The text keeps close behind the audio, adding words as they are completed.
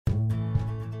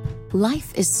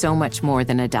Life is so much more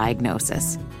than a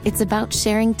diagnosis. It's about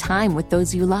sharing time with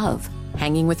those you love,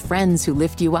 hanging with friends who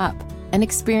lift you up, and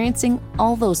experiencing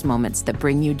all those moments that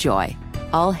bring you joy.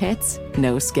 All hits,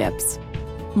 no skips.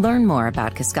 Learn more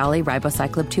about Kisqali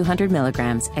Ribociclib 200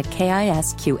 milligrams at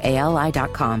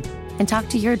KISQALI.com and talk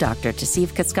to your doctor to see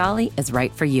if Kisqali is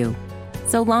right for you.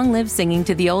 So long live singing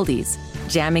to the oldies,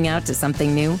 jamming out to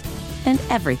something new, and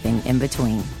everything in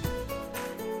between.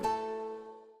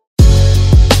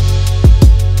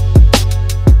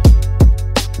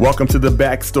 Welcome to the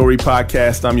Backstory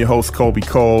Podcast. I'm your host, Colby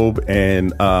Kolb,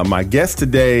 and my guest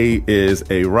today is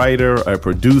a writer, a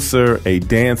producer, a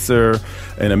dancer,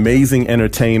 an amazing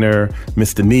entertainer,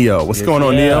 Mr. Ne-Yo. What's going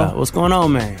on, Ne-Yo? What's going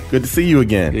on, man? Good to see you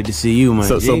again. Good to see you, man.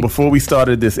 So before we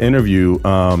started this interview,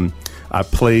 I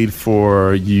played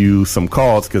for you some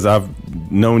calls because I've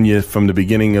known you from the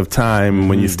beginning of time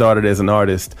when you started as an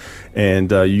artist,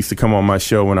 and you used to come on my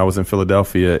show when I was in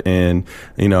Philadelphia, and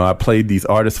I played these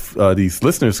artists, these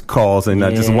listeners' calls, and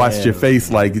I just watched your face,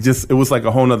 like it was like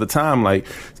a whole nother time. Like,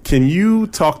 can you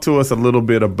talk to us a little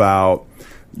bit about,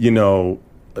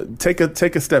 take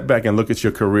a step back and look at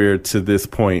your career to this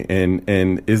point,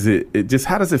 and is it just,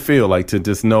 how does it feel like to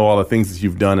just know all the things that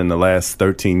you've done in the last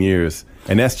 13 years?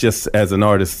 And that's just as an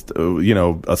artist,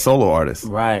 a solo artist.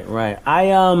 Right.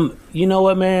 You know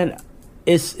what, man?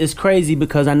 It's crazy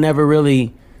because I never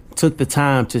really took the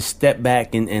time to step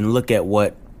back and look at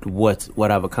what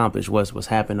I've accomplished, what's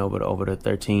happened over the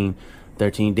 13,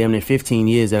 damn near 15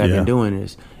 years that I've been doing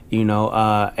this.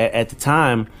 At the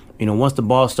time, once the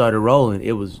ball started rolling,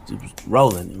 it was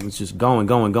rolling. It was just going.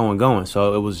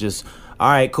 So it was just, all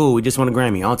right, cool, we just won a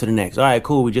Grammy, on to the next. All right,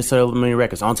 cool, we just sold many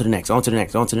records, on to the next.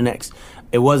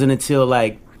 It wasn't until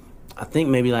I think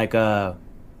maybe the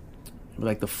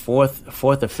fourth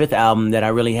or fifth album that I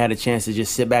really had a chance to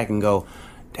just sit back and go,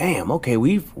 damn, okay,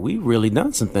 we've really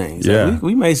done some things. Yeah. Like,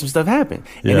 we made some stuff happen.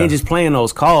 And then just playing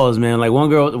those calls, man. Like one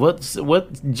girl, what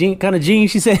kind of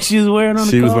jeans she said she was wearing on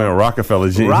the call? She was wearing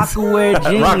Rockefeller jeans. Rockaware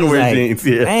jeans. Rockaware jeans,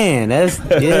 yeah. Man,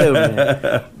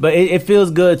 man. But it feels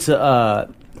good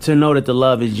to know that the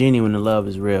love is genuine, the love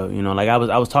is real. Like I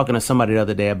was talking to somebody the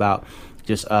other day about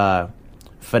just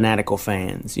fanatical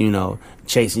fans,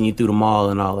 chasing you through the mall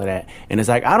and all of that. And it's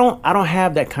like I don't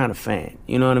have that kind of fan.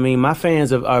 You know what I mean? My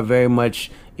fans are very much,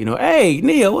 hey,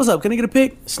 Ne-Yo, what's up? Can I get a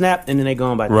pic? Snap, and then they go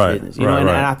on about their business. And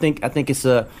I think it's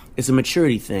a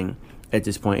maturity thing. At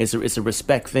this point, it's a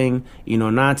respect thing.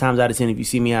 9 times out of 10, if you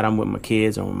see me out, I'm with my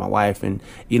kids or with my wife, and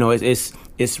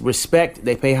it's respect.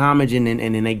 They pay homage, and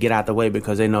then they get out the way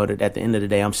because they know that at the end of the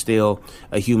day, I'm still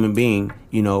a human being.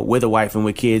 With a wife and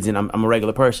with kids, and I'm a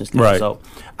regular person still. Right. So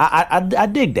I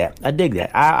dig that.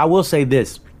 I will say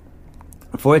this: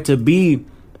 for it to have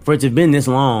been this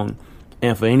long,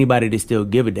 and for anybody to still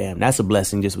give a damn, that's a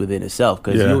blessing just within itself.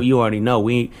 Because you already know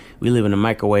we live in a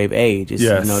microwave age. It's,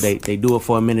 they do it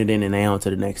for a minute and then they on to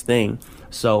the next thing.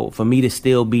 So for me to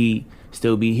still be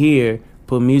here,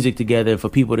 put music together, for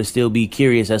people to still be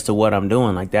curious as to what I'm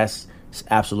doing, like that's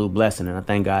absolute blessing. And I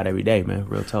thank God every day, man.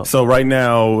 Real talk. So right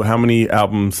now, how many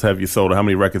albums have you sold? Or how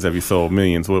many records have you sold?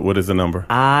 Millions? What is the number?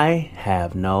 I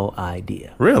have no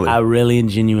idea. Really? I really and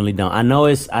genuinely don't. I know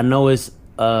it's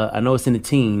in the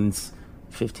teens.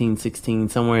 15, 16,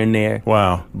 somewhere in there.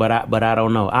 Wow. But I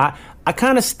don't know. I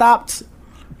kind of stopped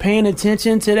paying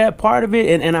attention to that part of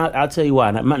it, and I'll tell you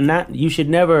why. Not you should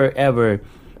never ever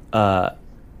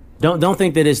don't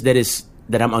think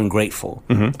that I'm ungrateful.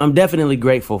 Mm-hmm. I'm definitely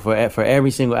grateful for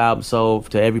every single album sold,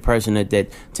 to every person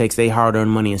that takes their hard-earned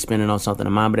money and spend it on something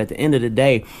of mine. But at the end of the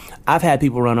day, I've had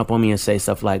people run up on me and say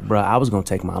stuff like, "Bruh, I was gonna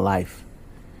take my life,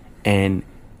 and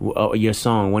one of your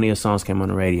songs came on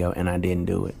the radio, and I didn't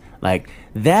do it." Like,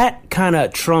 that kind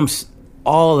of trumps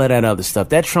all of that other stuff.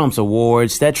 That trumps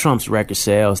awards. That trumps record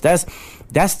sales. That's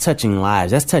touching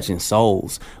lives. That's touching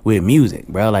souls with music,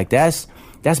 bro. Like, that's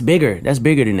bigger. That's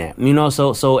bigger than that.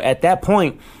 So at that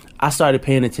point, I started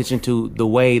paying attention to the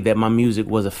way that my music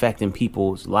was affecting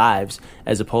people's lives,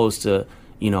 as opposed to,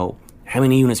 how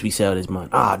many units we sell this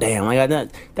month. Oh, damn. Like,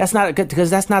 that's not,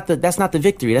 because that's not the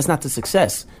victory. That's not the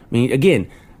success. I mean, again,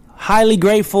 highly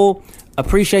grateful.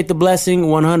 Appreciate the blessing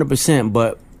 100%,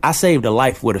 but I saved a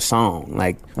life with a song.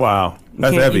 Like, wow,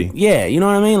 that's heavy. You know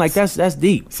what I mean? Like, that's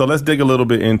deep. So let's dig a little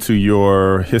bit into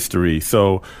your history.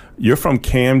 So you're from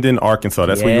Camden, Arkansas.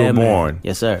 That's where you were born.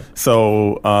 Yes, sir.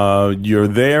 So you're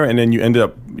there, and then you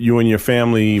and your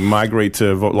family migrate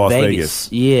to Las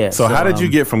Vegas. Yeah. So how did you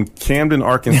get from Camden,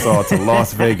 Arkansas to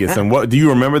Las Vegas? And what do you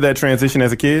remember that transition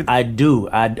as a kid? I do.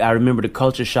 I remember the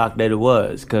culture shock that it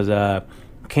was, because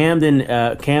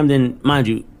Camden, mind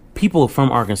you, people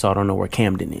from Arkansas don't know where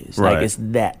Camden is. Right. Like, it's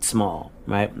that small.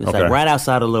 right? It's like right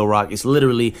outside of Little Rock. It's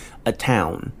literally a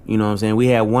town. You know what I'm saying? We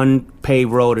had one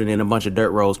paved road and then a bunch of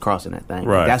dirt roads crossing that thing.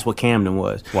 Right. Like, that's what Camden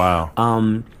was. Wow.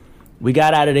 We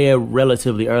got out of there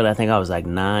relatively early. I think I was like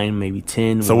 9, maybe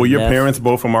 10. So were your parents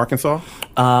both from Arkansas?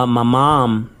 My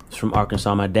mom's from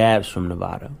Arkansas. My dad's from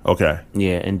Nevada. Okay.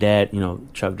 Yeah, and dad,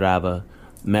 truck driver,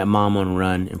 met mom on the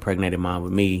run, impregnated mom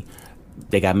with me.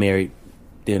 They got married.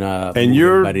 Then, and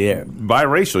you're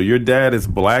biracial. Your dad is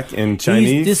black and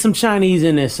Chinese. There's some Chinese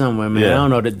in there somewhere, man. Yeah. I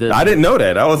don't know. I didn't know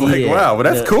that. I was like, wow, but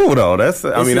that's cool though. I'm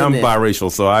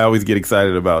biracial, so I always get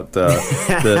excited about.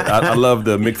 I love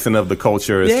the mixing of the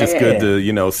culture. It's just good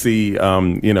to see,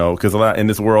 because a lot in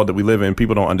this world that we live in,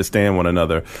 people don't understand one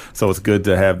another. So it's good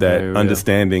to have that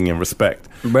understanding and respect.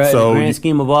 Bruh, so, in the grand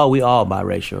scheme of all, we all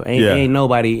biracial. Ain't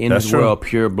nobody in this world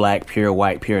pure black, pure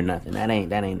white, pure nothing. That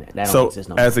don't exist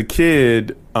no more. As a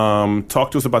kid,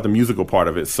 talk to us about the musical part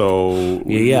of it. So,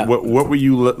 what were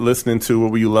you listening to? What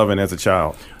were you loving as a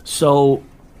child? So,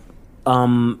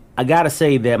 I gotta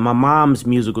say that my mom's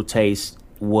musical taste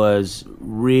was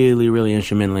really, really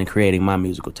instrumental in creating my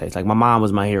musical taste. Like, my mom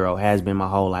was my hero, has been my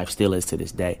whole life, still is to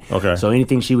this day. Okay. So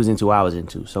anything she was into, I was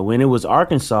into. So when it was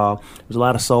Arkansas, there was a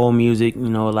lot of soul music, a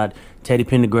lot of Teddy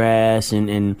Pendergrass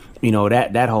and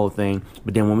that whole thing.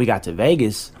 But then when we got to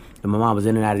Vegas, and my mom was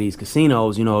in and out of these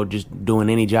casinos, just doing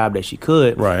any job that she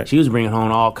could. Right. She was bringing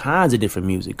home all kinds of different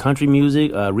music. Country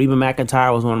music. Reba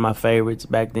McEntire was one of my favorites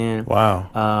back then.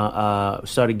 Wow.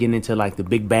 Started getting into like the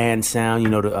big band sound.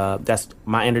 That's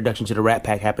my introduction to the Rat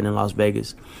Pack happened in Las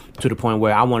Vegas, to the point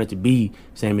where I wanted to be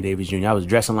Sammy Davis Jr. I was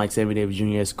dressing like Sammy Davis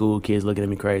Jr. at school. Kids looking at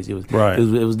me crazy. It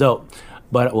was dope.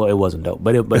 But it wasn't dope.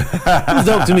 But it was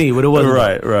dope to me. But it wasn't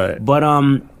dope. Right. But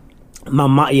my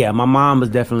mom was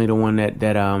definitely the one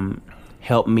that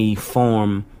helped me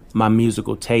form my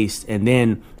musical taste. And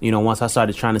then, once I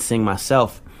started trying to sing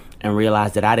myself and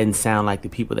realized that I didn't sound like the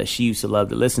people that she used to love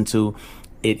to listen to,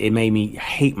 it made me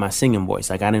hate my singing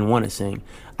voice. Like, I didn't want to sing.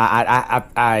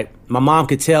 My mom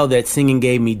could tell that singing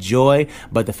gave me joy,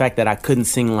 but the fact that I couldn't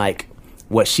sing like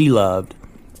what she loved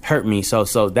hurt me. So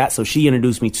she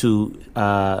introduced me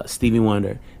to Stevie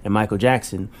Wonder and Michael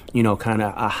Jackson, kind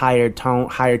of a higher tone,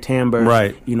 higher timbre,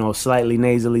 right? Slightly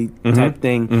nasally type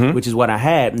thing, which is what I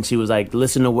had. And she was like,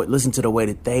 listen to the way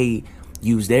that they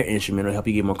use their instrument to help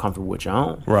you get more comfortable with your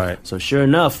own. Right. So sure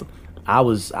enough, I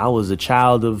was a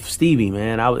child of Stevie,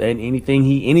 man. Anything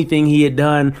he had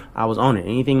done, I was on it.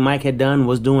 Anything Mike had done,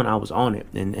 was doing, I was on it,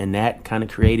 and that kind of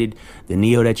created the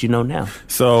Neo that you know now.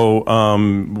 So,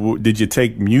 did you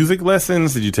take music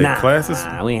lessons? Did you take classes?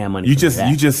 Nah, we ain't have money. You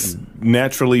just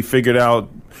naturally figured out.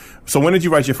 So, when did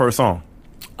you write your first song?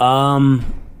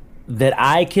 That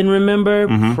I can remember,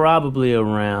 probably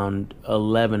around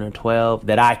 11 or 12.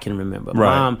 That I can remember.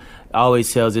 Right. Mom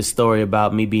always tells this story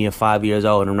about me being 5 years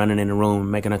old and running in the room,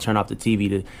 making her turn off the TV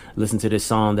to listen to this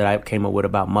song that I came up with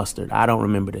about mustard. I don't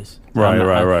remember this. Right.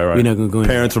 We're not gonna go into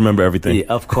Parents remember everything. Yeah,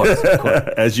 of course.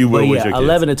 As you will with your kids.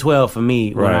 11 to 12 for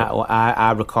me. Right. When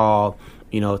I recall,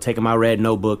 taking my red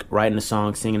notebook, writing a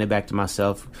song, singing it back to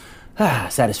myself.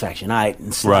 Satisfaction. All right,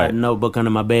 and slide a notebook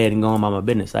under my bed and going about my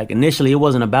business. Like, initially, it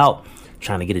wasn't about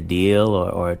trying to get a deal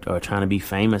or trying to be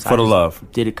famous. For the love.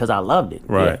 Did it because I loved it.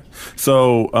 Right. Yeah.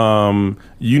 So,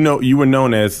 you were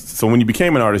known as, so when you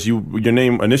became an artist, your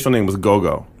initial name was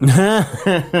Go-Go.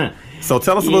 So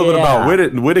tell us a little bit about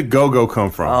where did Go-Go come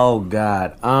from? Oh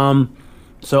God.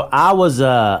 So I was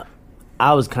a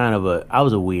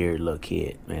weird little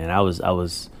kid, man. I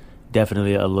was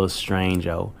definitely a little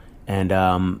strange-o. And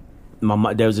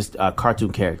there was this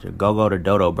cartoon character, Go-Go the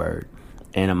Dodo Bird.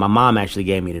 And my mom actually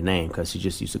gave me the name because she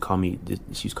just used to call me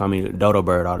Dodo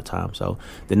Bird all the time. So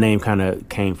the name kind of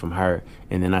came from her.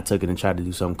 And then I took it and tried to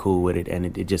do something cool with it,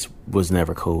 and it just was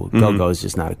never cool. Go-Go is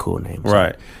just not a cool name. So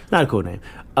right. Not a cool name.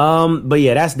 But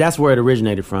yeah, that's where it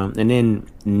originated from. And then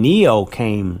Neo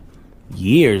came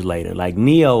years later. Like,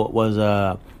 Neo was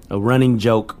a running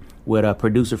joke with a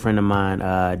producer friend of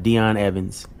mine, Dion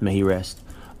Evans, may he rest.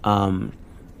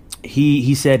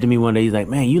 He said to me one day, he's like,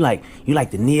 man, you like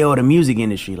the Neo of the music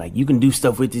industry. Like, you can do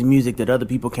stuff with this music that other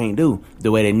people can't do, the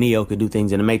way that Neo could do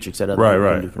things in the Matrix that other people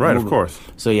can do. Right, of course.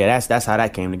 So yeah, that's how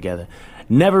that came together.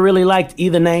 Never really liked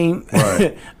either name,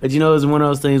 right. But it's one of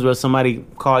those things where somebody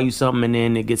call you something and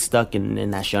then it gets stuck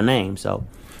and that's your name.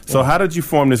 So how did you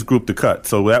form this group, The Cut?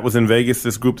 So that was in Vegas,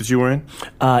 this group that you were in?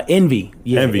 Envy.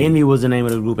 Yeah, Envy was the name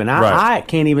of the group. And I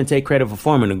can't even take credit for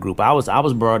forming the group. I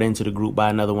was brought into the group by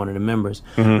another one of the members.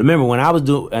 Remember, when I was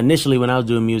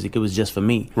doing music, it was just for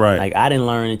me. Right. Like, I didn't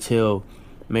learn until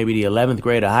maybe the 11th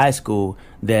grade of high school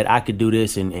that I could do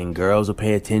this and girls would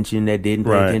pay attention that didn't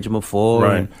pay attention before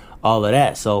and all of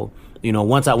that. So,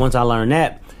 once I learned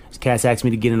that, Cats asked me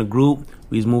to get in a group.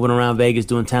 We was moving around Vegas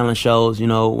doing talent shows,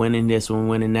 winning this one,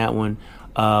 winning that one.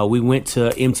 We went to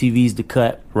MTV's The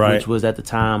Cut, which was at the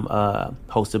time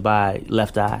hosted by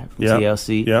Left Eye from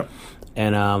TLC. Yep.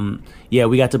 And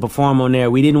we got to perform on there.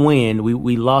 We didn't win.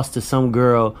 We lost to some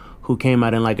girl who came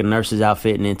out in like a nurse's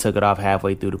outfit and then took it off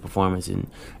halfway through the performance. And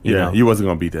you wasn't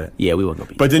gonna beat that. Yeah, we wasn't gonna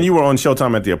beat that. But then you were on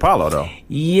Showtime at the Apollo, though.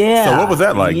 Yeah. So what was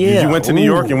that like? Yeah. You went to New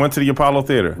York and went to the Apollo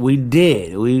Theater. We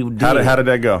did. How did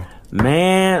that go?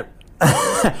 Man,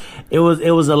 it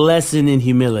was a lesson in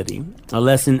humility. A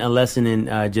lesson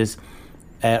in just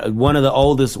one of the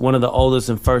oldest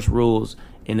and first rules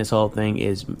in this whole thing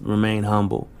is remain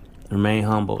humble. Remain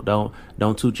humble.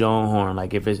 Don't toot your own horn.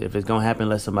 Like if it's gonna happen,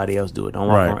 let somebody else do it. Don't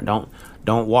walk around.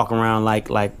 Don't walk around like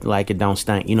it don't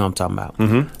stink. You know what I'm talking about.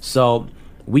 Mm-hmm. So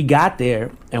we got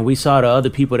there and we saw the other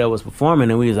people that was performing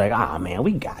and we was like, man,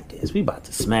 we got this. We about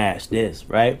to smash this,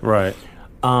 right? Right.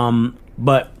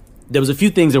 But there was a few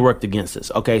things that worked against us.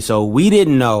 Okay, so we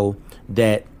didn't know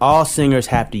that all singers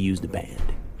have to use the band.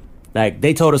 Like,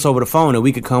 they told us over the phone that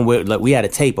we could come with, like, we had a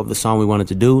tape of the song we wanted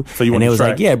to do. So you and they was track?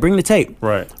 like, yeah, bring the tape.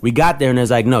 Right. We got there and it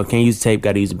was like, no, can't use the tape,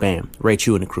 got to use the band. Ray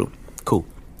Chew and the crew. Cool.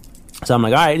 So I'm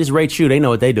like, all right, this is Ray Chew. They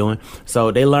know what they doing.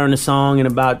 So they learn the song in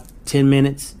about 10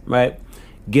 minutes, right?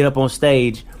 Get up on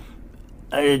stage.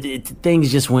 Things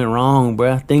just went wrong,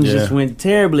 bruh. Things just went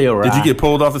terribly awry. Did you get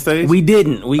pulled off the stage? We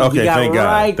didn't. We got thank right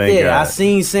God. Thank there. God. I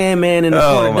seen Sandman in the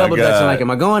corner double dutching like, am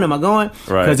I going?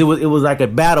 Right. Because it was like a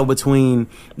battle between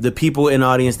the people in the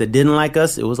audience that didn't like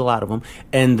us. It was a lot of them.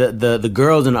 And the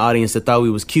girls in the audience that thought we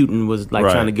was cute and was like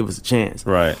trying to give us a chance.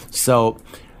 Right. So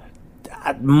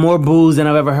more booze than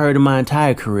I've ever heard in my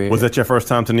entire career. Was that your first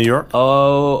time to New York?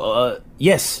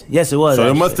 Yes, it was. So actually.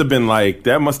 that must have been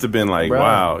like, Bro.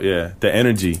 wow, yeah, the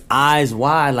energy. Eyes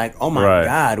wide, like, oh my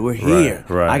God, we're here.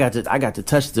 Right. I got to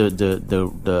touch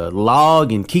the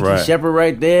log and Kiki Right. Shepard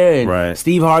right there, and Right.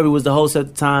 Steve Harvey was the host at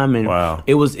the time, and Wow.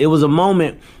 it was a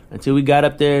moment until we got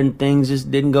up there and things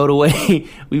just didn't go the way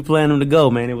we planned them to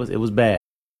go. Man, it was bad.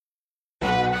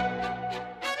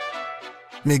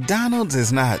 McDonald's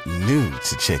is not new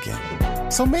to chicken.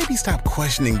 So maybe stop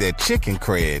questioning their chicken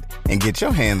cred and get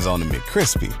your hands on the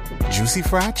McCrispy. Juicy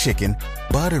fried chicken,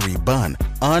 buttery bun,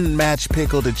 unmatched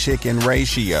pickle to chicken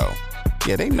ratio.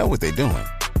 Yeah, they know what they're doing.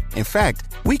 In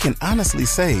fact, we can honestly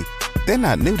say they're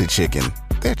not new to chicken.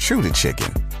 They're true to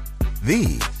chicken. The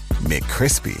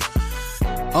McCrispy.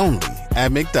 Only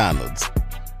at McDonald's.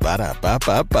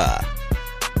 Ba-da-ba-ba-ba.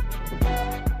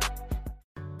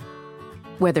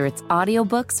 Whether it's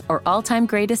audiobooks or all-time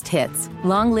greatest hits,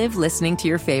 long live listening to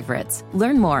your favorites.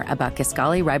 Learn more about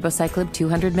Kisqali Ribociclib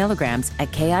 200 milligrams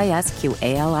at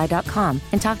KISQALI.com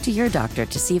and talk to your doctor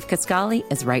to see if Kisqali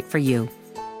is right for you.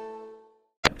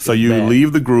 So you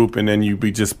leave the group and then you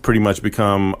just pretty much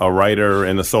become a writer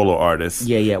and a solo artist.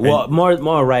 Yeah. Well, more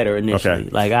a writer initially. Okay.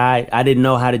 Like I didn't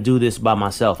know how to do this by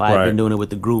myself. I had Right. been doing it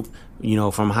with the group,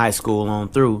 from high school on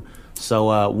through.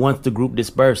 So once the group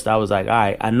dispersed, I was like, all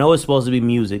right, I know it's supposed to be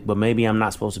music, but maybe I'm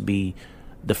not supposed to be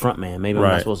the front man. Maybe I'm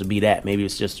not supposed to be that. Maybe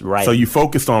it's just writing. So you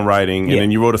focused on writing, and then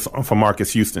you wrote a song for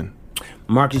Marcus Houston.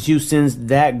 Marcus Houston's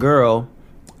That Girl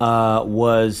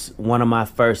was one of my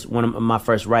first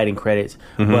writing credits.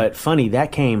 Mm-hmm. But funny,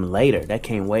 that came later. That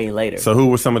came way later. So who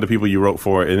were some of the people you wrote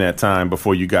for in that time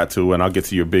before you got to, and I'll get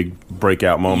to your big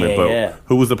breakout moment,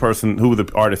 who were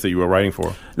the artists that you were writing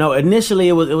for? No, initially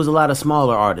it was a lot of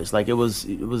smaller artists. Like it was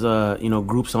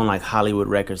groups on like Hollywood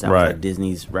Records. That was like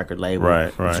Disney's record label.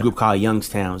 Right. There's a group called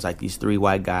Youngstown. It's like these three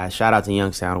white guys. Shout out to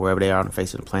Youngstown, wherever they are on the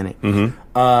face of the planet. Mm-hmm.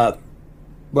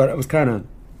 But it was kind of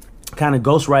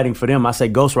ghostwriting for them. I say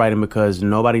ghostwriting because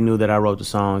nobody knew that I wrote the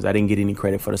songs. I didn't get any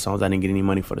credit for the songs. I didn't get any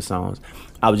money for the songs.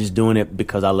 I was just doing it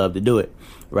because I love to do it,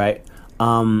 right?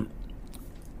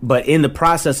 But in the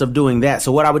process of doing that,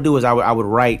 so what I would do is I would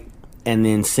write and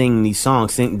then sing these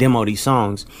songs, demo these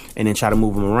songs, and then try to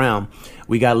move them around.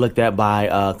 We got looked at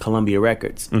by Columbia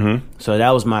Records. Mm-hmm. So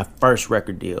that was my first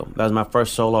record deal. That was my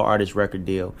first solo artist record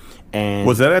deal. And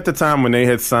was that at the time when they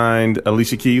had signed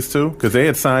Alicia Keys too? Because they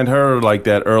had signed her like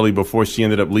that early before she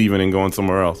ended up leaving and going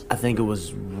somewhere else. I think it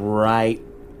was right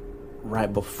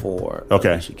before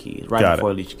Okay. Alicia Keys.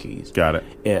 Alicia Keys. Got it.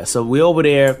 Yeah, so we over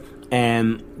there,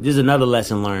 and this is another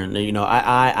lesson learned.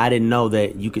 I didn't know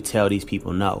that you could tell these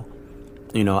people no.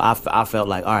 I felt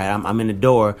like, all right, I'm in the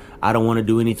door. I don't want to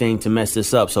do anything to mess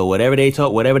this up. So whatever they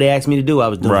asked me to do, I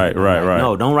was doing. Right.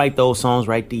 No, don't write those songs.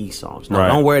 Write these songs. No,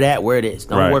 don't wear that. Wear this.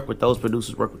 Don't work with those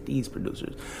producers. Work with these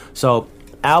producers. So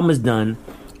album is done.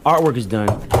 Artwork is done.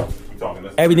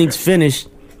 Everything's finished.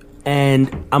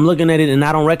 And I'm looking at it and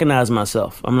I don't recognize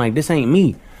myself. I'm like, this ain't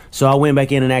me. So I went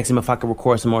back in and asked him if I could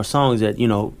record some more songs that,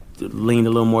 leaned a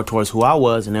little more towards who I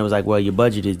was, and they was like, well, your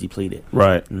budget is depleted.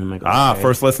 Right. And I'm like, okay.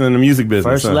 First lesson in the music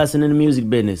business. First lesson in the music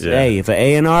business. Yeah. Hey, if an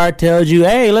A&R tells you,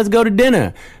 hey, let's go to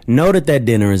dinner, know that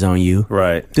dinner is on you.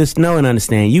 Right. Just know and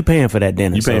understand you paying for that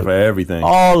dinner. You paying for everything.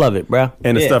 All of it, bro.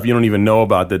 And the stuff you don't even know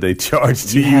about that they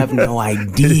charged you. You have no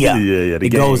idea. Yeah. It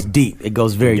goes deep. It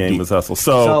goes very deep. Game was hustle.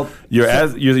 So you're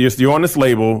on this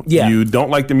label. Yeah. You don't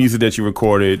like the music that you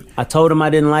recorded. I told them I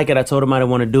didn't like it. I told them I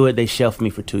didn't want to do it. They shelved me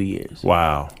for 2 years.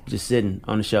 Wow. Just sitting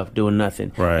on the shelf doing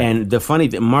nothing. Right. And the funny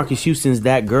thing, Marcus Houston's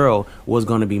That Girl was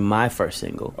going to be my first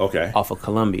single. Okay. Off of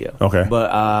Columbia. Okay.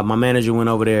 But my manager went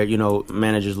over there,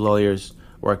 managers, lawyers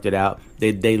worked it out.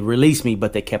 They released me,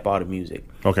 but they kept all the music.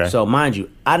 Okay. So mind you,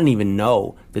 I didn't even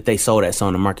know that they sold that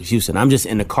song to Marcus Houston. I'm just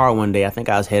in the car one day. I think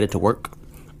I was headed to work.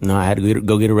 No, I had to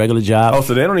go get a regular job. Oh,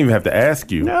 so they don't even have to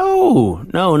ask you. No,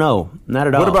 not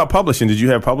at all. What about publishing? Did you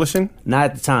have publishing? Not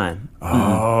at the time.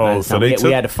 Oh, so we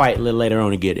had to fight a little later on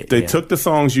to get it. They took the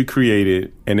songs you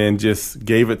created and then just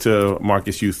gave it to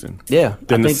Marcus Houston. Yeah.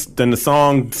 Then the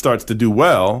song starts to do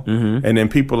well, and then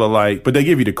people are like, but they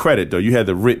give you the credit though. You had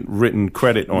the written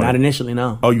credit on it. Not initially,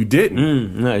 no. Oh, you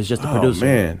didn't? No, it's just the producer. Oh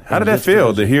man, how did that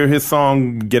feel to hear his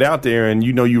song get out there and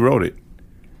you wrote it?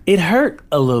 It hurt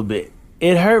a little bit.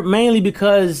 It hurt mainly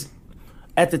because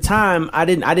at the time I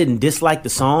didn't dislike the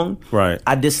song. Right.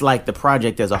 I disliked the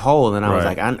project as a whole, and I was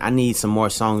Right. like, I need some more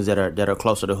songs that are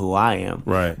closer to who I am.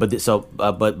 Right. But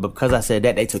but because I said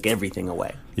that, they took everything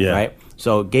away. Yeah. Right.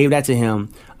 So gave that to him.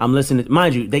 I'm listening.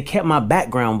 Mind you, they kept my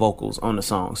background vocals on the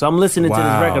song. So I'm listening to this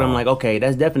Wow. record. I'm like, okay,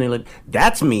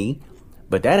 that's me,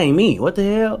 but that ain't me. What the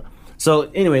hell?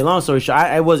 So anyway, long story short,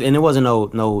 it wasn't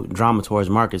no drama towards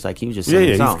Marcus. Like he was just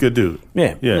singing the song. He's a good dude.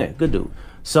 Yeah, good dude.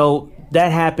 So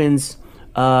that happens.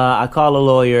 I call a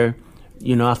lawyer.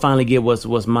 I finally get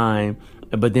what's mine.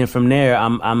 But then from there,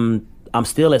 I'm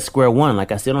still at square one.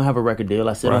 Like I still don't have a record deal.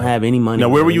 I still don't have any money. Now,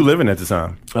 where were you living at the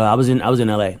time? I was in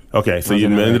L.A. Okay, so you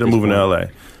ended up moving to L.A.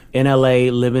 In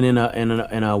L.A., living in a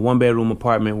 1-bedroom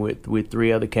apartment with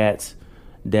 3 other cats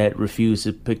that refused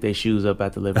to pick their shoes up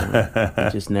at the living room. They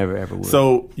just never ever would.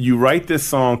 So you write this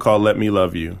song called "Let Me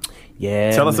Love You." Yeah.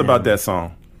 Tell us man. about that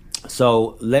song.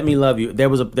 So "Let Me Love You." There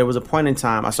was a point in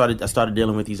time I started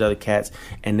dealing with these other cats,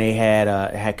 and they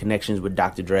had connections with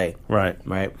Dr. Dre. Right.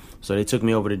 So they took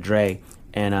me over to Dre,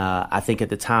 and I think at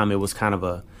the time it was kind of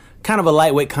a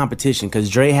lightweight competition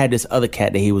because Dre had this other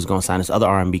cat that he was going to sign, this other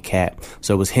R&B cat.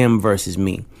 So it was him versus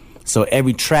me. So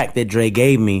every track that Dre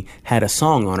gave me had a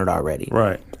song on it already.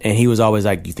 Right. And he was always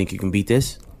like, "You think you can beat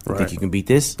this? You Right. think you can beat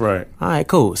this?" Right. All right,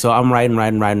 cool. So I'm writing.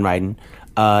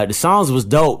 The songs was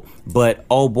dope, but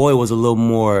old boy was a little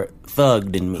more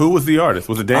thug than me. Who was the artist?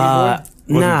 Was it Danny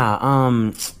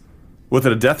Boy? Was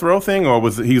it a Death Row thing, or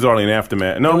was he was already in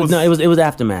Aftermath? It was Aftermath.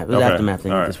 It was Okay. Aftermath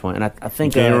thing All at right. this point, and I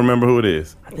think Can't remember who it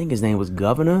is. I think his name was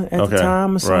Governor at Okay. the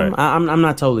time or something. Right. I'm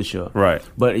not totally sure. Right.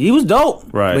 But he was dope.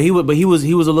 Right. But he was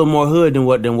a little more hood than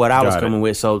what I was Got it. coming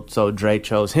with. So Dre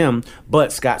chose him.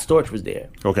 But Scott Storch was there.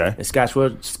 Okay. And Scott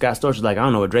Storch was like, "I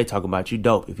don't know what Dre talking about. You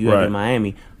dope. If you ever Right. in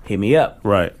Miami, hit me up."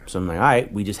 Right. So I'm like, all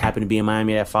right. We just happened to be in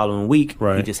Miami that following week.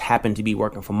 Right. He just happened to be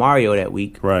working for Mario that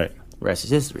week. Right. Rest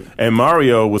is history. And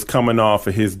Mario was coming off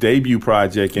of his debut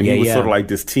project, and he was sort of like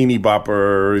this teeny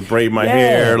bopper, braid my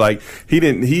hair. Like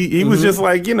he was just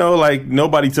like, like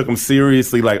nobody took him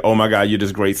seriously. Like, oh my God, you're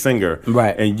this great singer.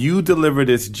 Right. And you deliver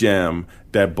this gem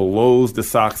that blows the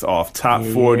socks off. Top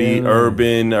 40,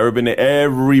 urban.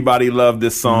 Everybody loved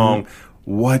this song.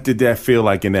 What did that feel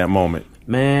like in that moment?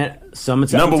 Man, so I'm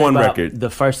gonna Number tell one about record.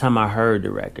 The first time I heard the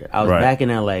record, I was Right. back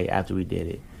in LA after we did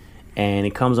it, and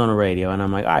it comes on the radio, and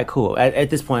I'm like, all right, cool. At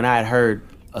this point, I had heard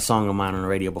a song of mine on the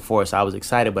radio before, so I was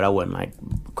excited, but I wasn't like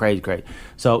crazy.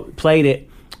 So played it.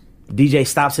 DJ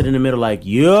stops it in the middle, like,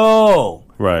 yo,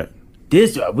 Right.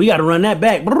 we got to run that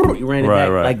back. You ran it Right, back.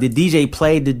 right. Like the DJ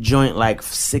played the joint like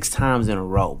 6 times in a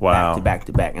row, Wow. back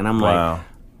to back, and I'm Wow.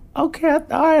 like, okay,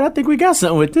 all right, I think we got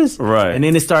something with this. Right. And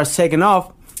then it starts taking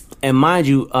off. And mind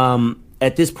you,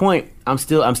 at this point, I'm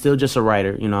still just a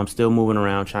writer. I'm still moving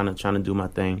around, trying to do my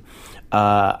thing.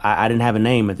 I didn't have a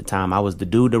name at the time. I was the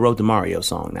dude that wrote the Mario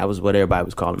song. That was what everybody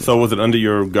was calling me. So was it under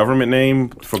your government name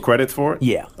for credits for it?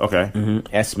 Yeah. Okay.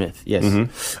 S. Smith,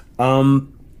 yes.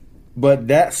 But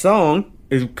that song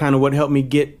is kind of what helped me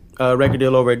get a record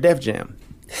deal over at Def Jam.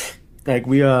 Like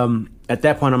we at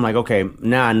that point I'm like, okay,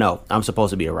 now I know I'm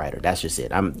supposed to be a writer. That's just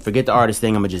it. Forget the artist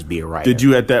thing, I'm gonna just be a writer. Did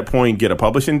you at that point get a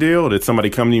publishing deal? Did somebody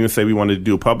come to you and say we wanted to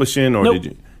do a publishing, or Nope. did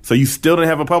you? So you still didn't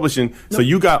have a publishing. So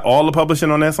you got all the publishing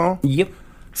on that song? Yep.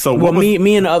 So Well, what was,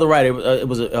 me and the other writer,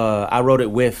 I wrote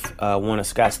it with one of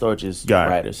Scott Storch's Got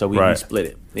it. writers, so we Right. split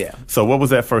it. Yeah. So what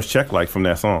was that first check like from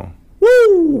that song?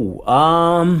 Woo!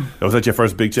 Was that your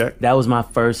first big check? That was my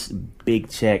first big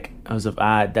check.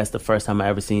 That's the first time I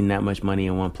ever seen that much money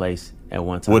in one place at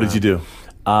one time. What did you do?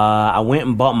 I went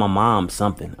and bought my mom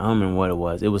something. I don't remember what it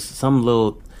was. It was some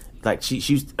little, like she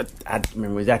used. I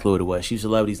remember exactly what it was. She used to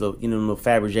love these little, little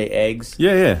Fabergé eggs.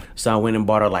 Yeah. So I went and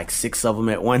bought her like 6 of them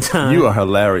at one time. You are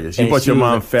hilarious. You bought your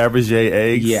mom Fabergé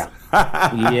eggs? Yeah.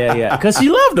 yeah. Because she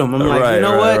loved them. I'm like, you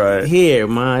know what? Right. Here,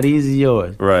 Ma, these are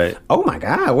yours. Right. Oh my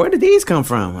God, where did these come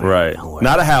from? Right.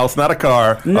 Not a house, not a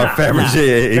car.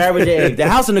 Fabergé eggs. Fabergé eggs. The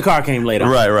house and the car came later.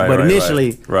 Right. But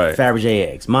initially, Fabergé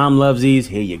eggs. Mom loves these.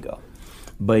 Here you go.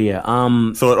 But yeah.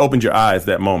 So it opened your eyes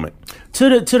that moment.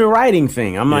 To the writing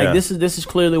thing. I'm like, this is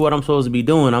clearly what I'm supposed to be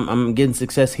doing. I'm getting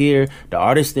success here. The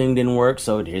artist thing didn't work,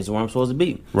 so here's where I'm supposed to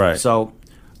be. Right. So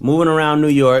moving around New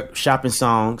York, shopping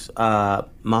songs.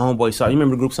 My homeboy Sauce. You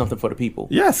remember the group Something for the People?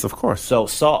 Yes, of course. So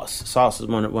Sauce is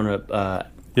one of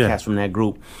cats from that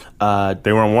group.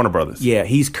 They were on Warner Brothers. Yeah,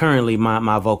 he's currently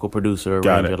my vocal producer,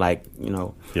 arranger,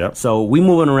 Yep. So we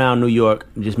moving around New York,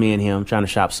 just me and him, trying to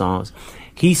shop songs.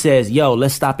 He says, yo,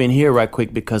 let's stop in here right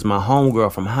quick because my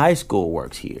homegirl from high school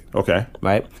works here. Okay.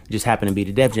 Right? Just happened to be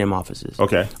the Def Jam offices.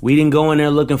 Okay. We didn't go in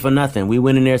there looking for nothing. We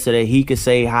went in there so that he could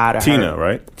say hi to Tina, her.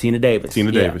 right? Tina Davis.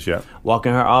 Davis, yeah. Walk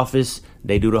in her office.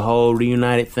 They do the whole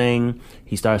reunited thing.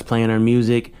 He starts playing her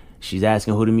music. She's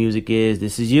asking who the music is.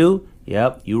 This is you?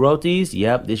 Yep. You wrote these?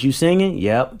 Yep. This you singing?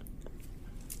 Yep.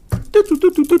 She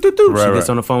gets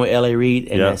on the phone with L.A. Reid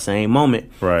in that same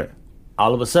moment. Right.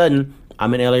 All of a sudden,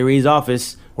 I'm in L.A. Reid's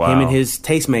office, him and his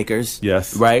tastemakers.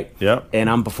 Yes. Right? Yep. And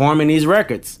I'm performing these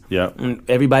records. Yep. And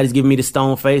everybody's giving me the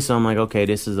stone face, so I'm like, okay,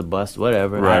 this is a bust,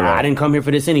 whatever. Right. I didn't come here for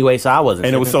this anyway, so I wasn't.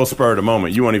 And it was so spur of the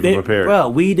moment. You weren't even prepared.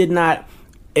 Well, we did not.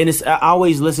 And I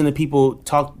always listen to people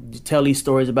tell these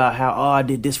stories about how, I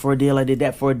did this for a deal, I did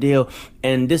that for a deal.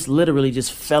 And this literally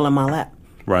just fell in my lap.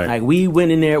 Right. Like we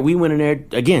went in there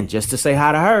again, just to say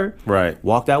hi to her. Right.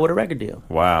 Walked out with a record deal.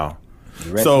 Wow.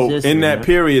 So in that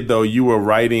period, though, you were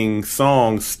writing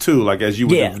songs too, like as you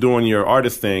were doing your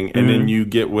artist thing, and then you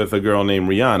get with a girl named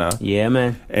Rihanna. Yeah,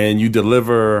 man. And you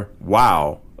deliver,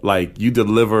 you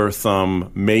deliver some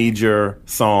major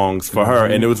songs for her,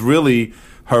 and it was really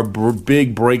her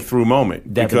big breakthrough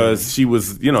moment. Definitely. Because she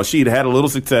was, she'd had a little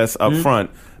success up front,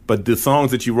 but the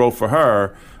songs that you wrote for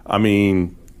her, I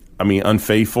mean,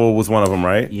 Unfaithful was one of them,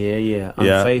 right? Yeah.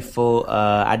 Unfaithful.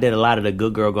 I did a lot of the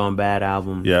Good Girl Gone Bad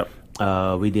album. Yep.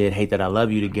 We did Hate That I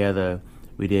Love You together.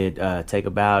 We did Take a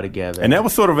Bow together. And that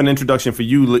was sort of an introduction for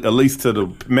you, at least to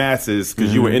the masses,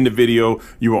 because you were in the video,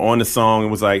 you were on the song, and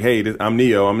was like, hey, I'm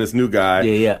Neo, I'm this new guy.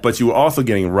 Yeah. But you were also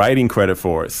getting writing credit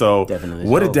for it. So definitely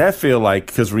what did that feel like?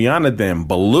 Because Rihanna then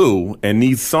blew, and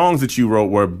these songs that you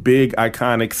wrote were big,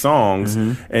 iconic songs.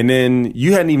 And then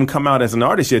you hadn't even come out as an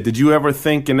artist yet. Did you ever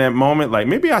think in that moment, like,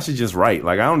 maybe I should just write?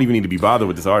 Like, I don't even need to be bothered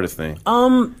with this artist thing.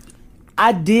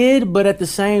 I did, but at the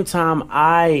same time,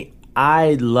 I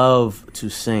love to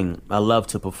sing. I love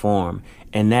to perform,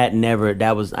 and I knew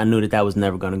that was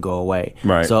never going to go away.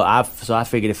 Right. So I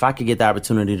figured if I could get the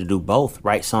opportunity to do both,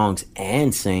 write songs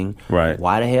and sing, right,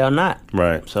 why the hell not?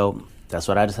 Right. So that's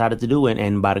what I decided to do,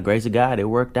 and by the grace of God, it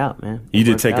worked out, man. You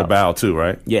did Take a Bow too,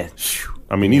 right? Yeah.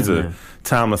 I mean, these are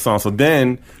timeless songs. So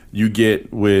then you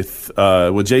get with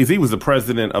Jay-Z was the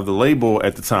president of the label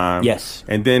at the time. Yes.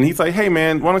 And then he's like, hey,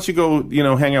 man, why don't you go,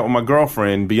 hang out with my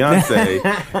girlfriend, Beyonce?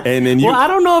 And then Well, I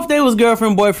don't know if they was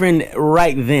girlfriend, boyfriend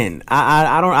right then.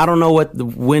 I don't know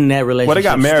when that relationship Well, they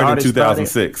got married started, in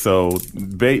 2006. So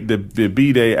the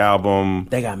B-Day album.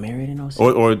 They got married in 06?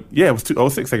 It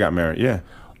was 06 they got married, yeah.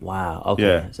 Wow. Okay.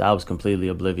 Yeah. So I was completely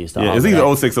oblivious to all it was of either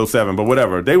that. 06, 07, but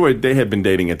whatever. They had been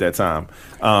dating at that time.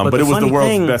 But it was the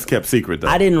world's best kept secret, though.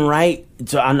 I didn't write.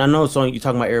 So I know the song you're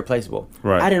talking about, Irreplaceable.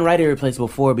 Right. I didn't write Irreplaceable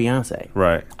for Beyonce.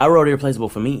 Right. I wrote Irreplaceable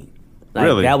for me.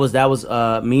 Really? That was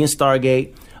me and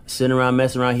Stargate sitting around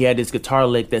messing around. He had this guitar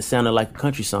lick that sounded like a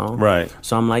country song. Right.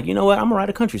 So I'm like, you know what? I'm gonna write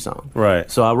a country song.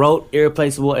 Right. So I wrote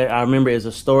Irreplaceable. I remember it's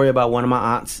a story about one of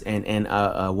my aunts and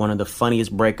one of the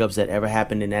funniest breakups that ever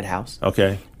happened in that house.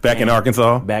 Okay. Back in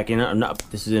Arkansas? No,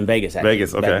 this is in Vegas. Actually.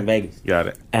 Vegas, okay. Back in Vegas. Got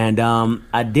it. And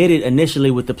I did it initially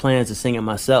with the plans to sing it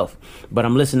myself, but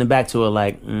I'm listening back to it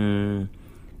like,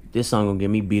 this song gonna get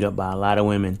me beat up by a lot of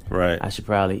women. Right. I should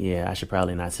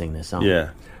probably not sing this song. Yeah.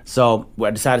 So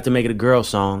I decided to make it a girl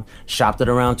song. Shopped it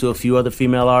around to a few other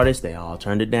female artists. They all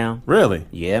turned it down. Really?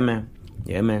 Yeah, man.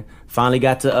 Finally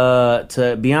got to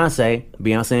Beyonce.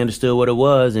 Beyonce understood what it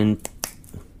was, and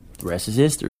the rest is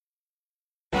history.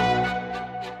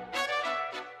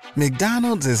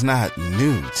 McDonald's is not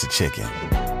new to chicken,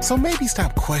 So maybe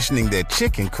stop questioning their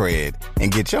chicken cred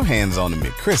and get your hands on the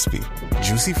McCrispy.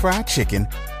 Juicy fried chicken,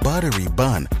 buttery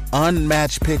bun,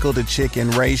 unmatched pickle to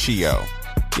chicken ratio.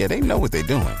 Yeah, they know what they're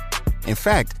doing. In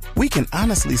fact, we can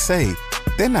honestly say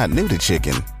they're not new to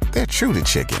chicken, they're true to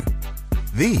chicken.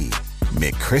 The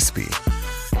McCrispy.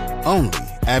 Only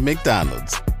at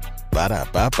McDonald's.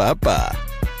 Ba-da-ba-ba-ba.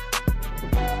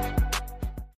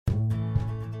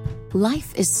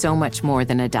 Life is so much more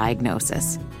than a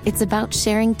diagnosis. It's about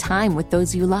sharing time with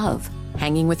those you love,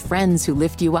 hanging with friends who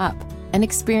lift you up, and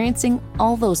experiencing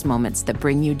all those moments that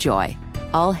bring you joy.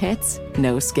 All hits,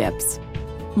 no skips.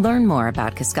 Learn more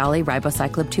about Kisqali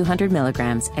Ribociclib 200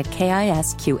 milligrams at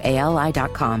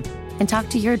KISQALI.com and talk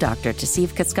to your doctor to see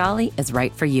if Kisqali is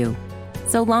right for you.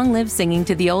 So long live singing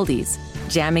to the oldies,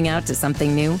 jamming out to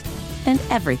something new, and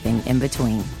everything in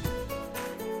between.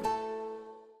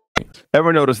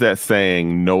 Ever notice that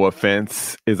saying, no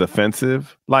offense is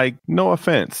offensive? Like, no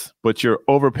offense, but you're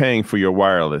overpaying for your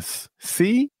wireless.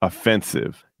 See?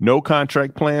 Offensive. No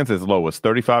contract plans as low as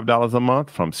 $35 a month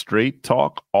from Straight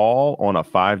Talk, all on a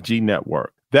 5G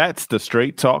network. That's the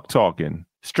Straight Talk talking.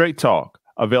 Straight Talk,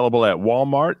 available at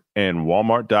Walmart and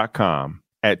Walmart.com.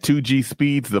 At 2G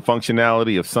speeds, the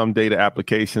functionality of some data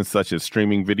applications such as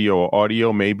streaming video or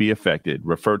audio may be affected.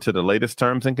 Refer to the latest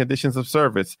terms and conditions of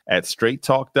service at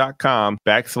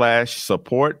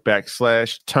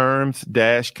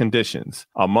straighttalk.com/support/terms-conditions.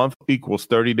 A month equals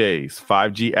 30 days.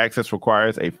 5G access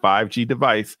requires a 5G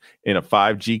device in a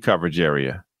 5G coverage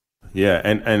area. Yeah,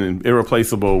 and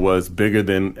Irreplaceable was bigger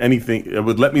than anything. It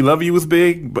would Let Me Love You was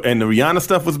big, and the Rihanna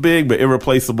stuff was big, but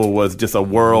Irreplaceable was just a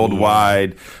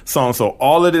worldwide song. So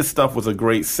all of this stuff was a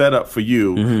great setup for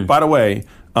you. Mm-hmm. By the way,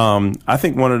 I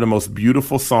think one of the most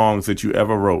beautiful songs that you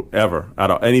ever wrote, out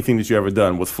of anything that you ever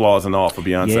done, was Flaws and All for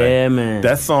Beyonce. Yeah, man.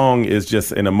 That song is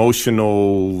just an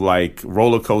emotional, like,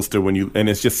 roller coaster and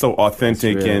it's just so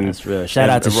authentic. That's real, and that's real. Shout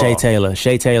out to Shay Taylor.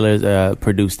 Shay Taylor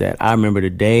produced that. I remember the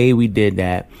day we did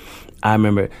that. I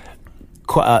remember,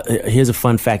 here's a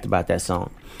fun fact about that song.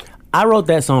 I wrote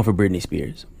that song for Britney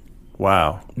Spears.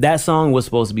 Wow. That song was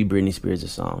supposed to be Britney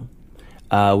Spears' song.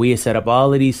 We had set up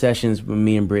all of these sessions with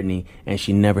me and Britney, and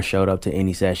she never showed up to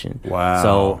any session. Wow.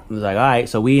 So it was like, all right,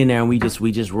 so we in there and we just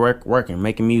working,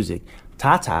 making music.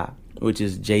 Tata, which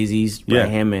is Jay-Z's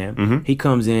right-hand man, he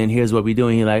comes in, here's what we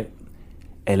doing. He like,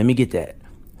 hey, let me get that.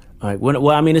 I'm like, well,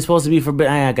 I mean, it's supposed to be for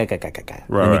Britney.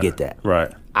 Let me get that.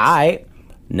 Right. All right.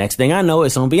 Next thing I know,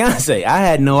 it's on Beyonce. I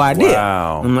had no idea.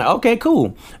 Wow. I'm like, okay,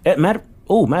 cool. Matter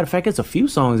of fact, it's a few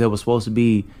songs that were supposed to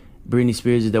be Britney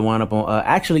Spears that wound up on.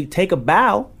 Actually, Take a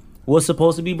Bow was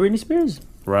supposed to be Britney Spears.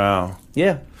 Wow.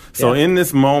 Yeah. So in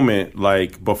this moment,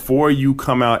 like, before you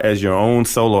come out as your own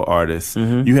solo artist,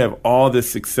 you have all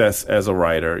this success as a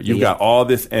writer. You've got all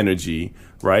this energy,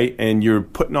 right? And you're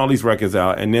putting all these records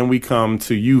out. And then we come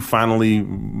to you finally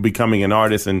becoming an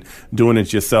artist and doing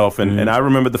it yourself. And I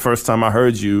remember the first time I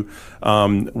heard you,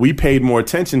 we paid more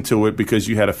attention to it because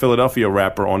you had a Philadelphia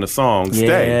rapper on the song,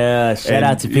 Stay. Yeah, shout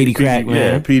out to Petey Crack,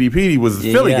 man. Yeah, Petey was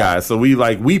a Philly guy. So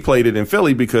we played it in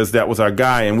Philly because that was our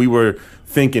guy. And we were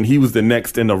thinking he was the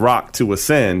next in the rock to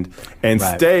ascend. And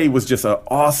Stay was just an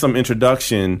awesome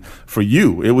introduction for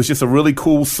you. It was just a really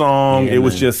cool song. Yeah,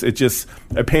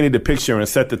 it painted the picture and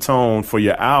set the tone for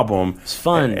your album. It's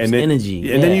fun. It's energy.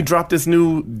 And then you dropped this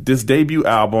debut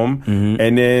album.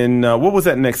 And then what was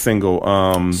that next single?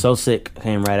 So Sick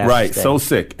came right after. Right, Stay. So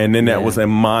Sick. And then that was a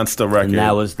monster record.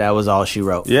 And that was all she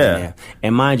wrote. Yeah.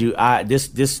 And mind you,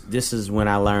 this is when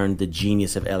I learned the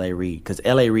genius of L.A. Reid, because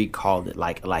L.A. Reid called it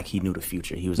like he knew the future.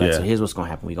 He was like, so here's what's going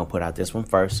to happen. We're going to put out this one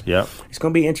first. Yep. It's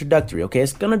going to be introductory, okay?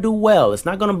 It's going to do well. It's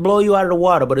not going to blow you out of the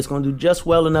water, but it's going to do just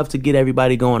well enough to get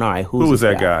everybody going, all right, who was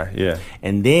that guy? Yeah.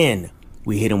 And then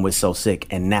we hit him with So Sick,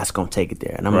 and that's going to take it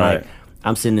there. And I'm like,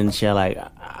 I'm sitting in the chair like,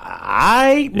 all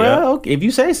right, bro, okay, if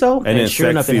you say so. And sure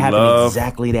enough, it happened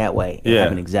exactly that way. It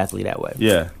happened exactly that way.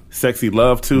 Yeah. Sexy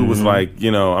Love, too, was like,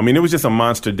 it was just a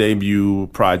monster debut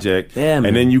project. Yeah, man.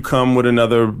 And then you come with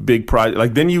another big project.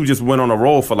 Like, then you just went on a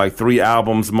roll for like 3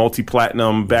 albums,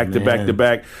 multi-platinum, back to back to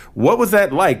back. What was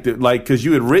that like? Like, because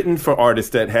you had written for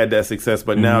artists that had that success,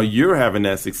 but now you're having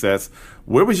that success.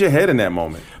 Where was your head in that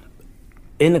moment?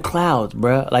 In the clouds,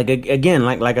 bro. Like, again,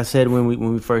 like I said when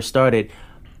we first started,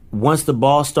 once the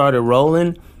ball started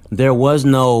rolling, there was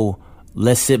no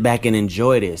let's sit back and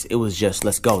enjoy this. It was just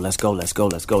let's go.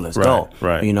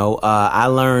 Right, go. I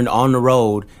learned on the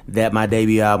road that my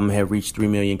debut album had reached 3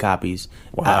 million copies.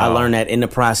 Wow. I learned that in the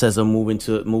process of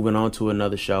moving on to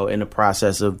another show. In the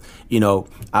process of,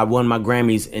 I won my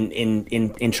Grammys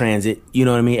in transit. You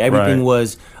know what I mean? Everything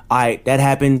was, all right, that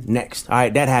happened next. All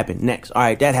right, that happened next. All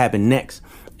right, that happened next.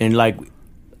 And like,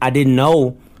 I didn't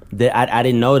know that I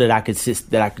didn't know that I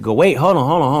could go, wait, hold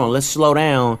on, let's slow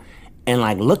down and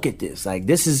like look at this. Like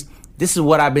this is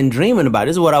what I've been dreaming about.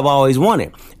 This is what I've always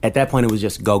wanted. At that point, it was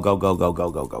just go.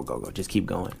 Just keep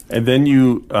going. And then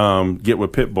you get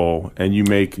with Pitbull and you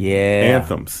make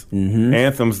anthems. Mm-hmm.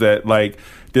 Anthems that, like,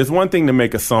 there's one thing to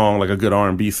make a song, like a good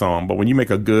R&B song, but when you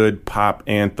make a good pop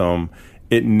anthem,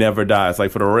 it never dies. Like,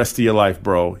 for the rest of your life,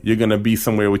 bro, you're going to be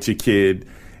somewhere with your kid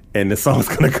and the song's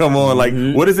going to come on. Like,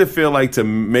 what does it feel like to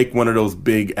make one of those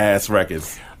big-ass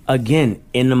records? Again,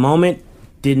 in the moment,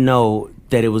 didn't know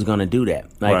that it was going to do that.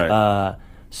 Like, right.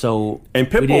 So and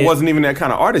Pitbull wasn't even that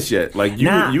kind of artist yet. Like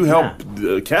you helped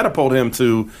catapult him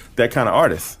to that kind of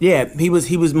artist. Yeah, he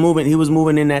was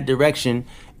moving in that direction,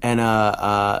 and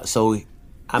so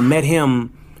I met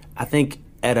him, I think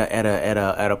at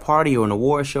a party or an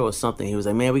award show or something. He was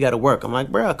like, "Man, we got to work." I'm like,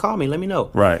 "Bro, call me, let me know."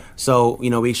 Right. So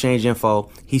we exchanged info.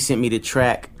 He sent me the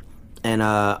track. And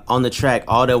on the track,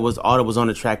 all that was on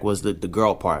the track was the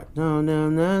girl part. No.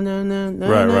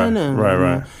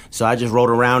 Right. So I just wrote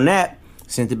around that,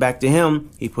 sent it back to him.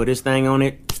 He put his thing on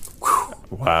it.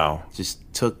 Wow. Just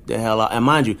took the hell out. And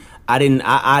mind you,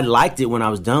 I liked it when I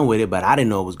was done with it, but I didn't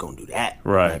know it was going to do that.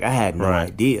 Right. Like, I had no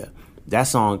idea. That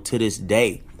song to this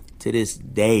day,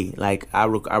 like I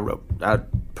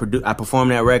perform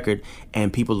that record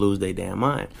and people lose their damn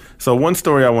mind. So one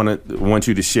story I want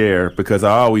you to share, because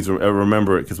I always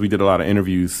remember it because we did a lot of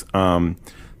interviews.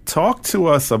 Talk to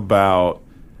us about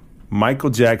Michael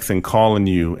Jackson calling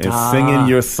you and singing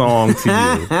your song to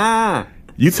you.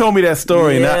 You told me that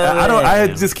story, and I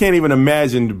just can't even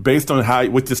imagine, based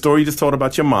on with the story you just told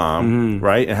about your mom,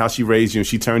 right, and how she raised you and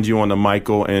she turned you on to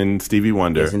Michael and Stevie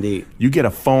Wonder. Yes, indeed. You get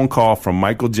a phone call from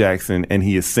Michael Jackson, and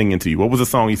he is singing to you. What was the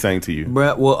song he sang to you?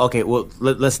 Well, okay. Well,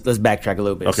 let's backtrack a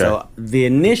little bit. Okay. So the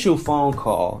initial phone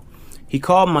call, he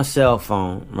called my cell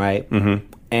phone, right? Mm-hmm.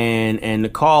 And the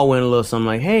call went a little something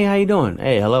like, "Hey, how you doing?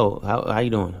 Hey, hello, how you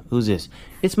doing? Who's this?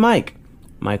 It's Mike.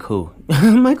 Mike who?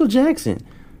 Michael Jackson."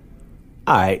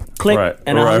 All right, click,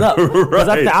 and I hung up. Because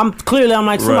I'm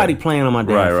like, somebody playing on my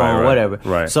damn phone, whatever.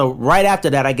 Right. So right after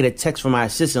that, I get a text from my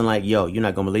assistant like, "Yo, you're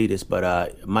not going to believe this,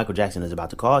 but Michael Jackson is about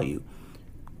to call you."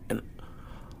 And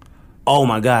oh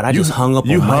my God, I just hung up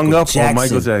on Michael Jackson. On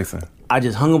Michael Jackson. I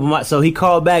just hung up on so he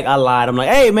called back, I lied. I'm like,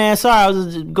 "Hey man, sorry, I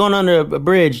was just going under a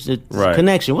bridge,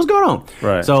 connection. What's going on?"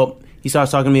 Right. So he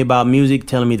starts talking to me about music,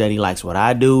 telling me that he likes what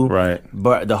I do. Right.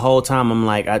 But the whole time I'm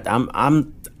like,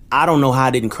 I don't know how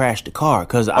I didn't crash the car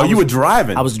because you were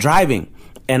driving. I was driving,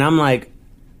 and I'm like,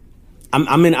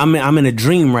 I'm in a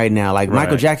dream right now. Like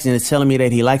Michael Jackson is telling me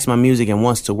that he likes my music and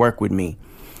wants to work with me.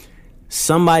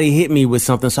 Somebody hit me with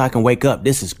something so I can wake up.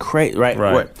 This is crazy,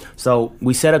 right? So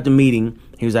we set up the meeting.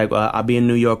 He was like, "I'll be in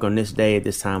New York on this day at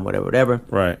this time, whatever."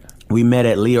 Right. We met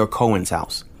at Leo Cohen's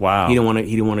house. Wow. He didn't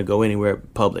want to go anywhere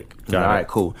public. All right,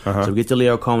 cool. So we get to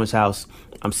Leo Cohen's house.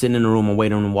 I'm sitting in the room. I'm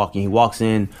waiting on him walking. He walks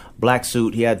in, black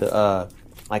suit. He had the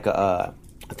I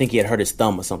think he had hurt his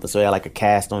thumb or something, so he had like a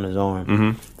cast on his arm.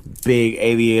 Mm-hmm. Big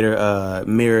aviator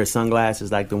mirror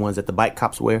sunglasses, like the ones that the bike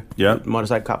cops wear. Yeah,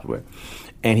 motorcycle cops wear.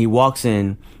 And he walks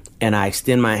in, and I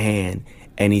extend my hand,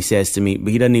 and he says to me,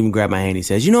 but he doesn't even grab my hand. He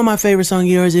says, "You know what my favorite song of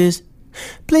yours is?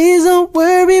 Please don't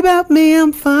worry about me,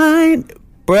 I'm fine."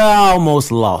 Bro, I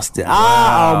almost lost it. Wow.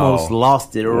 I almost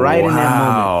lost it right in that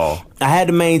moment. I had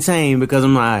to maintain because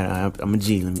I'm a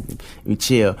G. Let me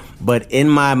chill. But in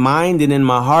my mind and in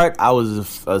my heart, I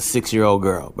was a 6-year-old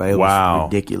girl. Right? It was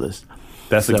ridiculous.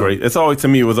 That's a great.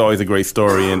 It was always a great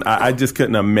story, and I just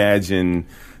couldn't imagine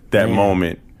that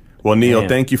moment. Well, Neil,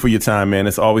 thank you for your time, man.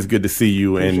 It's always good to see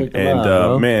you.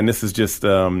 Man, this is just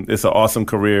it's an awesome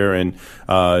career, and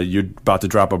you're about to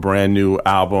drop a brand new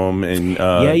album. And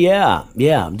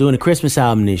I'm doing a Christmas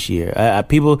album this year.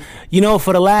 People,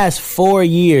 for the last 4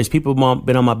 years, people have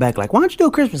been on my back like, "Why don't you do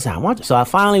a Christmas album?" So I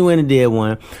finally went and did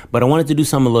one, but I wanted to do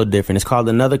something a little different. It's called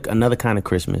Another Kind of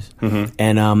Christmas,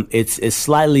 and it's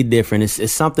slightly different.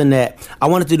 It's something that I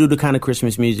wanted to do, the kind of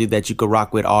Christmas music that you could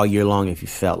rock with all year long if you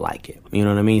felt like it. You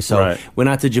know what I mean? So went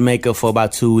out to Jamaica for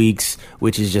about 2 weeks,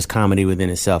 which is just comedy within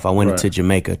itself. I went to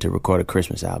Jamaica to record a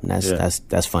Christmas album.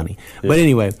 That's funny. Yeah. But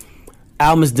anyway,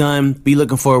 album is done. Be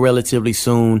looking for it relatively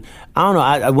soon. I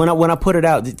don't know. When I put it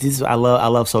out, I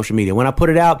love social media. When I put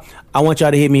it out, I want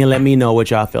y'all to hit me and let me know what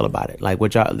y'all feel about it. Like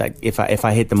what y'all like if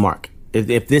I hit the mark.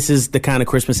 If this is the kind of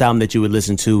Christmas album that you would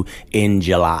listen to in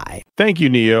July. Thank you,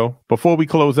 Neo. Before we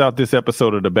close out this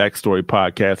episode of the Backstory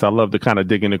Podcast, I love to kind of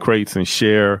dig in the crates and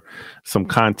share some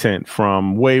content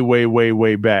from way, way, way,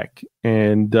 way back.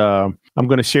 And I'm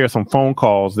going to share some phone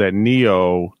calls that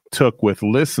Neo took with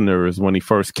listeners when he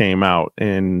first came out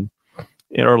and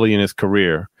early in his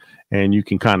career. And you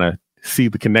can kind of see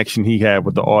the connection he had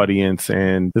with the audience.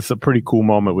 And it's a pretty cool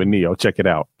moment with Ne-Yo. Check it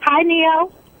out. Hi,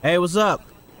 Ne-Yo. Hey, what's up?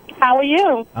 How are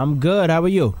you? I'm good. How are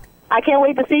you? I can't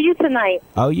wait to see you tonight.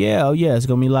 Oh, yeah. It's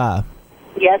going to be live.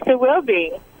 Yes, it will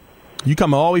be. You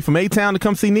coming all the way from A-Town to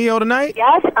come see Ne-Yo tonight?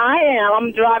 Yes, I am.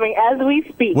 I'm driving as we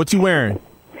speak. What you wearing?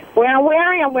 What I'm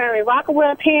wearing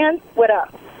Rocawear pants with a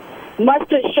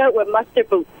mustard shirt with mustard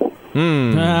boots.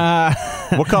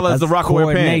 What color is the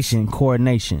Rocawear pants?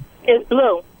 Coordination. It's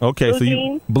blue. Okay, blue so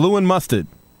jeans. you blue and mustard.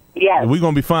 Yes. We're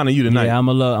going to be finding you tonight. Yeah, I'm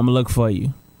gonna look for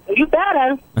you. You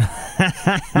better.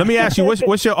 Let me ask you,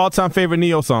 what's your all-time favorite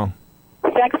Ne-Yo song?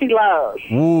 Sexy Love.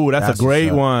 Ooh, that's a great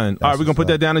what's up. one. All right, we're going to put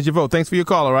that down as your vote. Thanks for your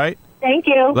call, all right? Thank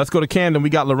you. Let's go to Camden. We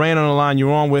got Lorraine on the line.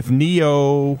 You're on with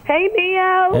Ne-Yo. Hey,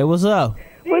 Ne-Yo. Hey, what's up?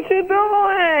 What you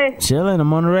doing? Chilling.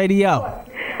 I'm on the radio.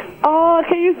 Oh,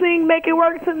 can you sing Make It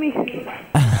Work to me?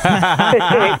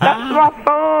 That's my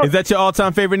song. Is that your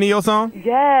all-time favorite Ne-Yo song?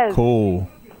 Yes. Cool.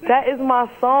 That is my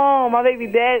song. My baby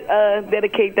dad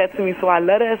dedicated that to me, so I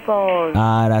love that song.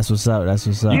 That's what's up.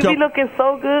 You be looking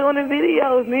so good on the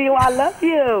videos, Ne-Yo. I love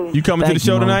you. You coming to the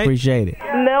show tonight? Appreciate it.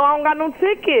 No, I don't got no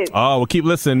tickets. Oh, well, keep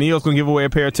listening. Ne-Yo's going to give away a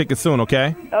pair of tickets soon,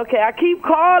 okay? Okay, I keep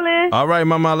calling. All right,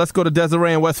 Mama. Let's go to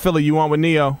Desiree in West Philly. You on with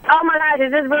Ne-Yo? Oh, my gosh.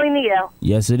 Is this really Ne-Yo?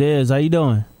 Yes, it is. How you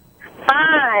doing?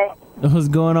 Fine. What's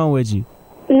going on with you?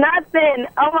 Nothing.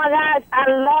 Oh, my gosh. I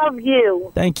love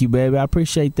you. Thank you, baby. I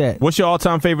appreciate that. What's your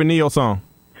all-time favorite Ne-Yo song?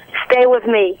 Stay with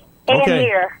me. And Okay.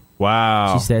 Mirror.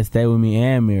 Wow. She said, "Stay with me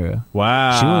and Mirror."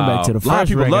 Wow. She went back to the A lot of first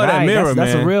people record. love that All right, Mirror,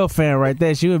 that's man. a real fan right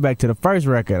there. She went back to the first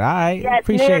record. All right. Yes,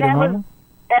 Appreciate Mirror, it, mama.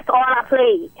 That's all I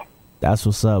played. That's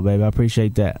what's up, baby. I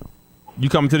appreciate that. You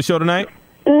coming to the show tonight?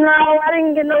 No, I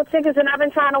didn't get no tickets, and I've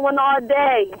been trying to win all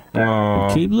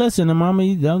day. Keep listening, mama.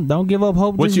 You don't give up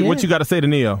hope. What just you yet. got to say to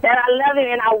Ne-Yo? That I love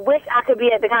him, and I wish I could be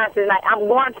at the concert tonight. I'm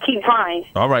going to keep trying.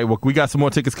 All right. Well, we got some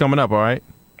more tickets coming up, all right?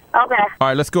 Okay. All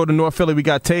right, let's go to North Philly. We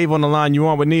got Tave on the line. You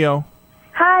on with Ne-Yo?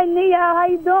 Hi, Ne-Yo. How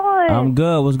you doing? I'm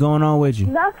good. What's going on with you?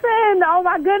 Nothing. Oh,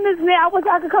 my goodness, man. I wish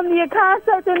I could come to your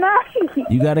concert tonight.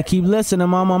 You got to keep listening,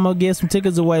 mama. I'm going to get some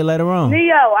tickets away later on.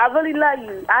 Ne-Yo, I really love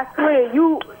you. I swear,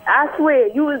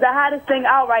 you is the hottest thing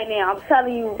out right now. I'm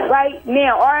telling you right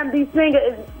now. R&B singer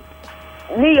is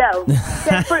Ne-Yo.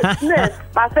 Fritz Smith.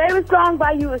 My favorite song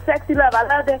by you is Sexy Love. I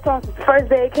love that song since the first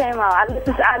day it came out. I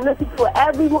listen to it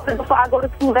every morning before I go to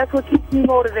school. That's what keeps me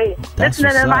motivated. That's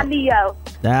Listening to what's my up. Ne-Yo.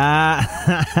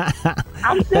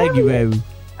 I'm Thank you, serious. baby.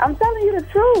 I'm telling you the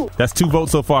truth. That's 2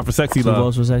 votes so far for Sexy Two Love.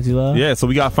 votes for Sexy Love? Yeah, so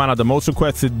we got to find out the most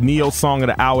requested Ne-Yo song of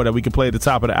the hour that we can play at the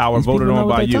top of the hour, These voted people know on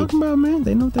what by they you. talking about, man.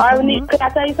 They know what they're All right, talking about. could I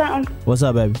tell you something? What's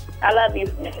up, baby? I love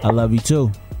you. I love you,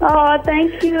 too. Oh,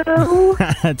 thank you.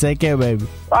 All Take care, baby.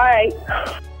 right.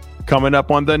 Coming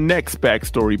up on the next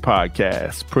Backstory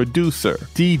podcast, producer,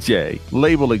 DJ,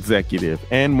 label executive,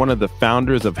 and one of the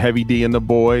founders of Heavy D and the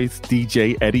Boys,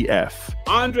 DJ Eddie F.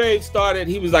 Andre started,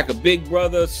 he was like a big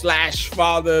brother /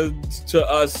 father to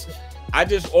us. I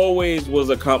just always was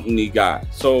a company guy.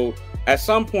 So at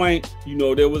some point,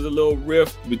 there was a little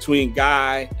rift between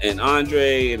Guy and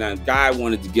Andre, and Guy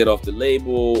wanted to get off the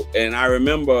label. And I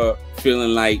remember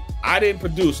feeling like I didn't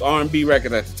produce R&B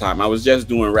records at the time. I was just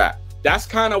doing rap. That's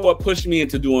kind of what pushed me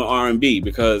into doing R&B,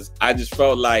 because I just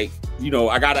felt like,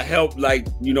 I got to help,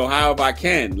 however I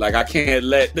can. Like, I can't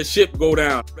let the ship go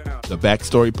down. The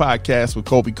Backstory podcast with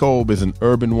Kobe Kolb is an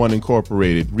Urban One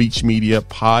Incorporated, Reach Media,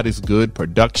 Pod is Good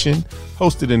production,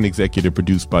 hosted and executive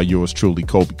produced by yours truly,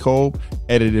 Kobe Kolb,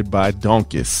 edited by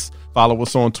Donkus. Follow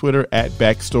us on Twitter at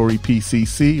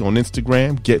BackstoryPCC, on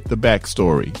Instagram, Get the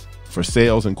Backstory. For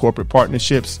sales and corporate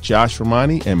partnerships, Josh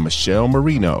Romani and Michelle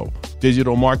Marino.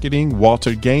 Digital marketing,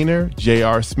 Walter Gaynor,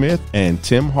 J.R. Smith, and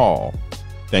Tim Hall.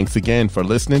 Thanks again for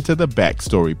listening to the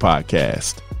Backstory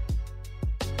podcast.